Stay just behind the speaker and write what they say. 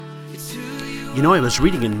You know, I was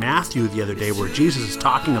reading in Matthew the other day where Jesus is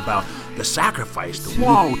talking about the sacrifice.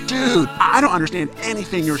 Whoa, dude, I don't understand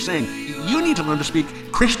anything you're saying. You need to learn to speak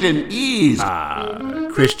Christianese.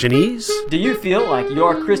 Christianese? Do you feel like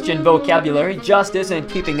your Christian vocabulary just isn't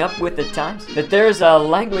keeping up with the times? That there's a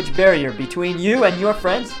language barrier between you and your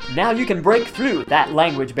friends? Now you can break through that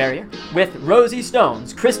language barrier with Rosie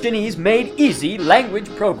Stone's Christianese Made Easy language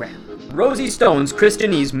program. Rosie Stone's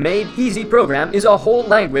Christianese Made Easy program is a whole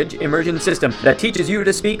language immersion system that teaches you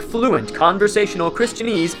to speak fluent conversational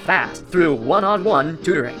Christianese fast through one-on-one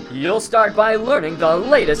tutoring. You'll start by learning the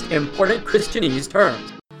latest important Christianese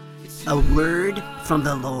terms. A word from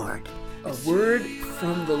the Lord. A word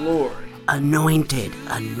from the Lord. Anointed,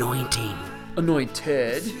 anointing.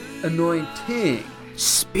 Anointed, anointing.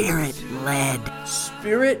 Spirit-led.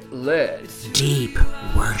 Spirit-led. Deep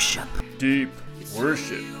worship. Deep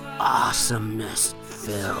worship. Awesomeness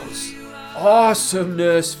fills.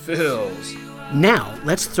 Awesomeness fills. Now,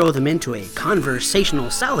 let's throw them into a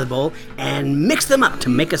conversational salad bowl and mix them up to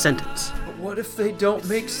make a sentence. But what if they don't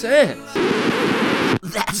make sense?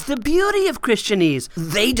 That's the beauty of Christianese.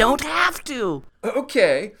 They don't have to.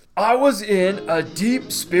 Okay, I was in a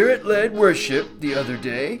deep spirit-led worship the other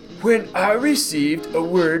day when I received a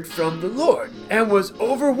word from the Lord and was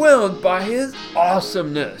overwhelmed by His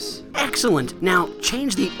awesomeness. Excellent. Now,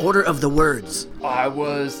 change the order of the words. I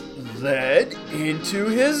was led into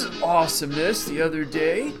His awesomeness the other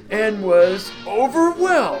day and was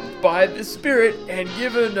overwhelmed by the Spirit and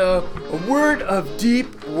given a word of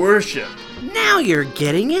deep worship. Now you're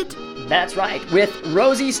getting it. That's right. With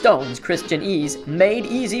Rosie Stone's Christianese Made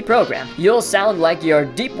Easy program, you'll sound like your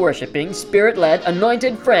deep worshiping, spirit-led,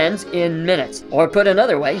 anointed friends in minutes. Or put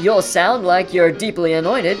another way, you'll sound like your deeply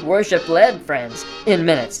anointed, worship-led friends in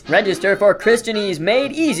minutes. Register for Christianese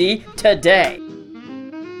Made Easy today.